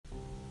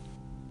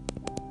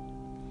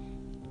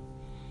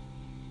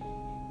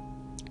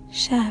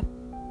شب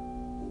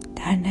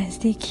در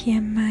نزدیکی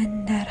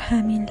من در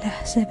همین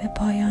لحظه به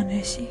پایان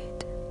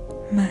رسید.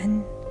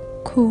 من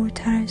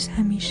کورتر از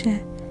همیشه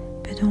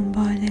به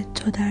دنبال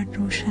تو در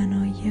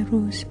روشنایی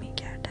روز می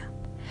گردم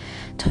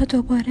تا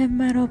دوباره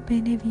مرا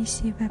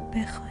بنویسی و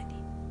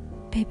بخوانی،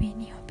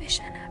 ببینی و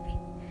بشنوی.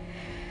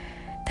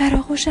 در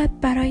آغوشت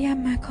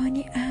برایم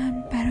مکانی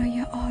امن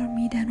برای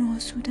آرمیدن و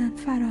آسودن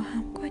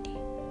فراهم کنی.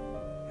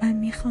 من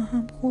می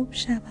خواهم خوب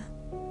شوم.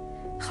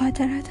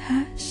 خاطرت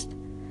هست؟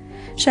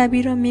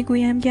 شبی را می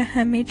گویم که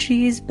همه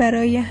چیز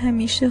برای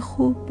همیشه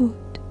خوب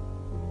بود.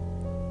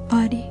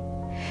 آری،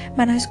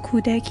 من از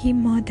کودکی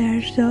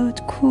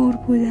مادرزاد کور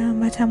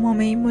بودم و تمام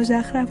این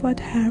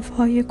مزخرفات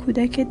حرفهای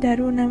کودک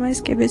درونم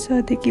است که به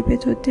سادگی به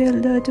تو دل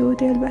داده و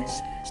دل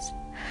بسته است.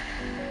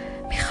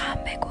 میخوام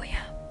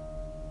بگویم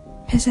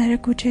پسر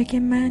کوچک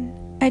من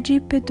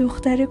عجیب به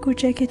دختر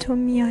کوچک تو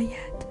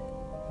میآید.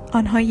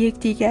 آنها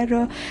یکدیگر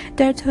را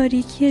در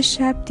تاریکی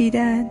شب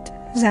دیدند،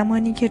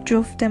 زمانی که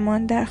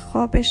جفتمان در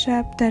خواب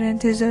شب در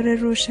انتظار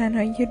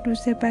روشنایی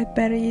روز بعد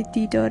برای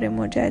دیدار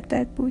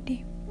مجدد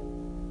بودیم.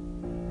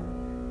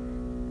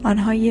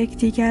 آنها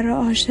یکدیگر را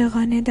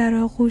عاشقانه در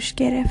آغوش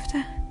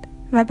گرفتند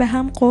و به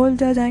هم قول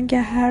دادند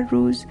که هر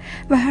روز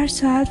و هر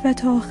ساعت و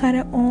تا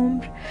آخر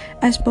عمر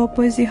اسباب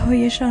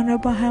بازی‌هایشان را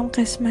با هم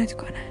قسمت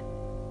کنند.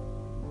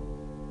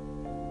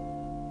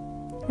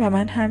 و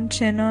من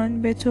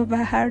همچنان به تو و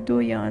هر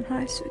دوی آنها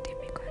حسودی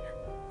می‌کنم.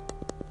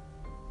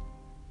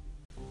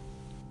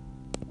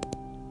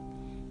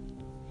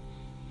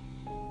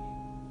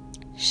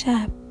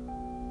 شب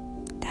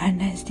در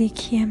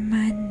نزدیکی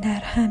من در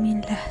همین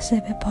لحظه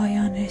به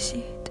پایان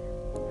رسید.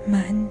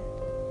 من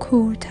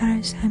کورتر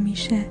از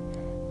همیشه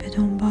به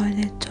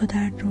دنبال تو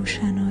در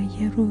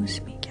روشنایی روز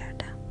می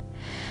گردم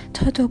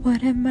تا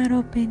دوباره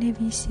مرا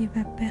بنویسی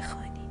و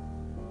بخوانی،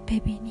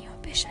 ببینی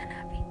و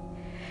بشنوی.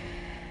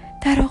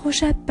 در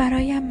آغوشت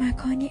برایم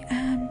مکانی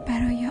امن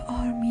برای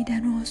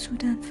آرمیدن و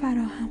آسودن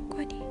فراهم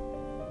کنی.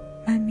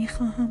 من می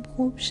خواهم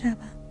خوب شوم.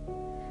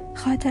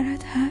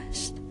 خاطرت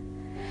هست؟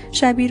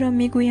 شبی را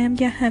می گویم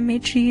که همه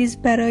چیز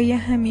برای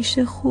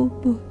همیشه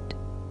خوب بود.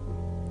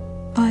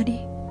 آری،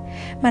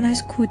 من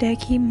از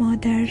کودکی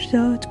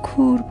مادرزاد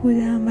کور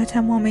بودم و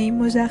تمام این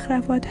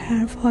مزخرفات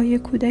حرفهای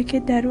کودک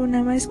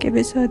درونم است که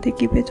به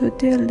سادگی به تو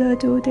دل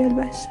داده و دل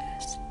بسته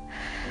است.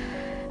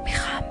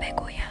 میخوام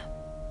بگویم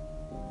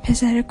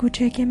پسر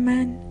کوچک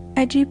من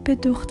عجیب به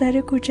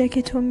دختر کوچک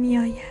تو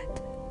میآید.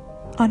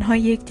 آنها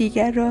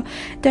یکدیگر را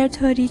در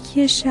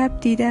تاریکی شب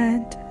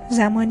دیدند،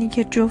 زمانی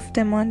که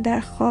جفتمان در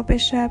خواب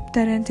شب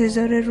در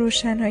انتظار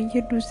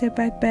روشنایی روز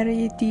بعد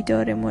برای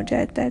دیدار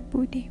مجدد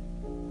بودیم.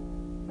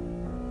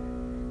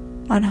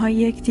 آنها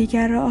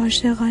یکدیگر را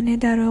عاشقانه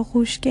در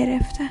آغوش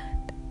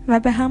گرفتند و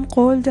به هم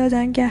قول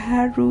دادند که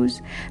هر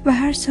روز و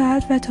هر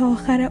ساعت و تا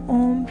آخر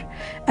عمر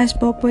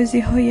اسباب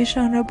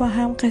بازی‌هایشان را با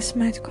هم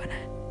قسمت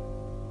کنند.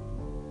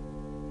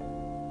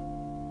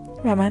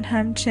 و من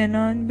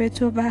همچنان به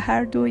تو و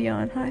هر دوی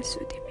آنها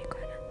حسودی می‌کنم.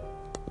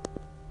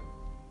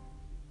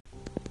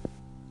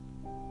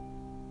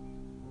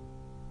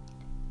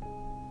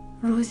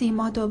 روزی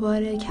ما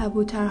دوباره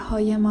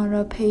کبوترهایمان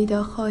را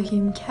پیدا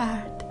خواهیم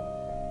کرد.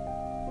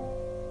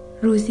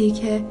 روزی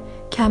که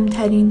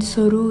کمترین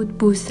سرود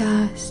بوسه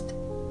است.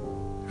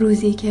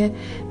 روزی که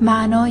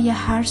معنای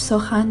هر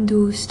سخن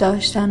دوست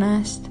داشتن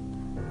است.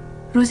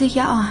 روزی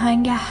که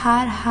آهنگ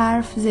هر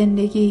حرف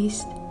زندگی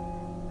است.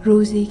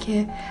 روزی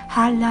که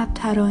هر لب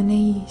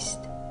ترانه است.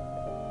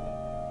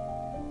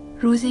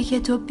 روزی که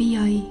تو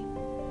بیایی،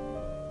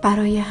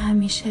 برای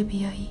همیشه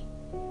بیایی.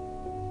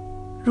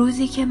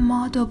 روزی که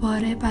ما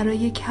دوباره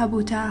برای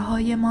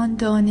کبوترهایمان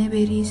دانه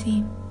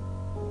بریزیم.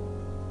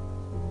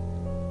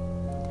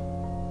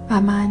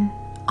 و من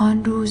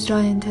آن روز را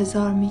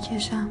انتظار می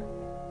کشم،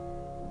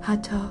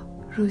 حتی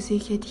روزی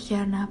که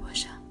دیگر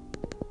نباشم.